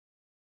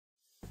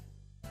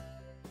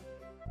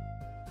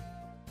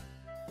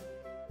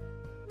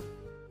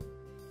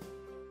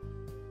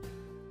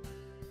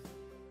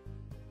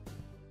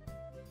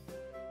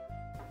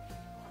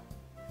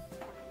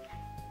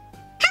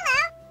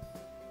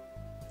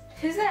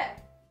Who's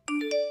that?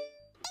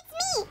 It's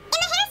me, in the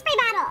hairspray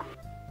bottle.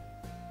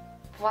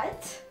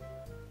 What?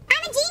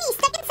 I'm a genie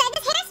stuck inside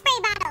this hairspray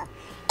bottle.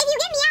 If you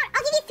get me out,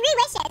 I'll give you 3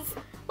 wishes.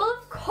 Well,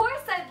 of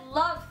course I'd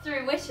love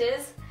 3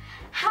 wishes.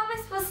 How am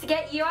I supposed to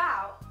get you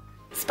out?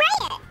 Spray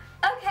it.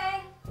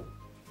 Okay.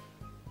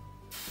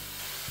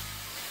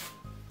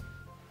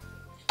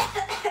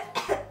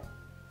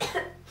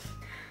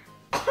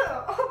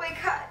 Oh my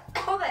god,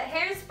 all that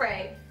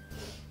hairspray.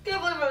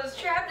 Can't believe I was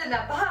trapped in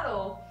that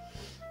bottle.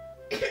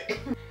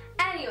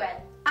 Anyway,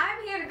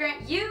 I'm here to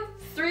grant you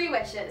 3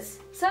 wishes.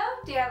 So,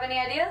 do you have any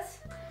ideas?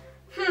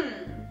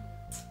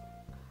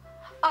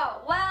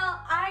 Oh, well,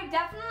 I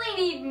definitely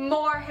need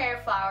more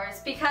hair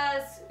flowers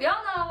because we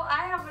all know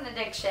I have an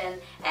addiction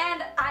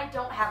and I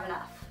don't have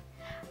enough.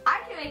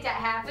 I can make that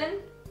happen.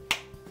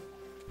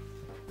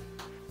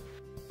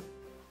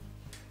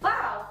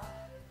 Wow,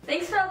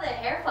 thanks for all the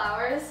hair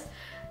flowers,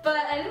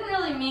 but I didn't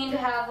really mean to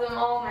have them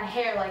all in my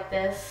hair like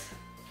this.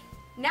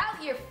 Now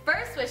that your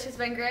first wish has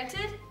been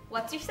granted,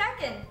 what's your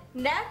second?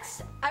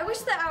 Next, I wish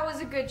that I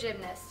was a good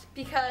gymnast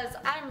because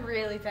I'm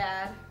really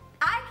bad.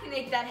 I can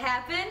make that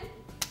happen.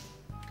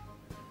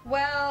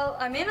 Well,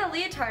 I'm in a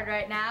leotard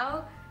right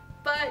now,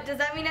 but does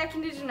that mean I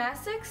can do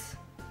gymnastics?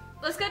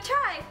 Let's go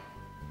try.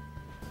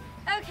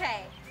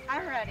 Okay,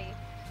 I'm ready.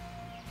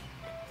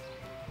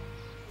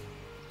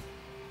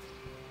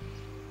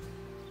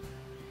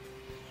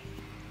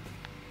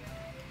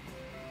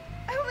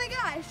 Oh my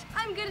gosh,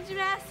 I'm good at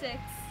gymnastics.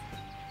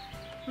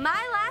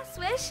 My last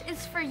wish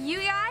is for you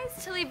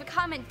guys to leave a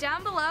comment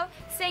down below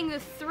saying the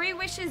 3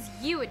 wishes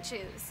you would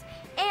choose.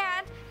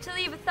 And to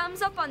leave a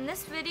thumbs up on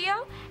this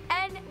video,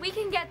 and we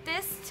can get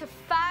this to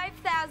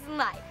 5,000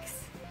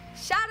 likes.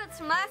 Shoutouts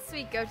from last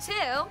week go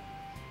too.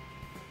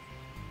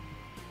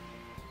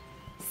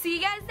 See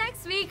you guys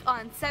next week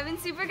on 7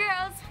 Super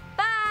Girls.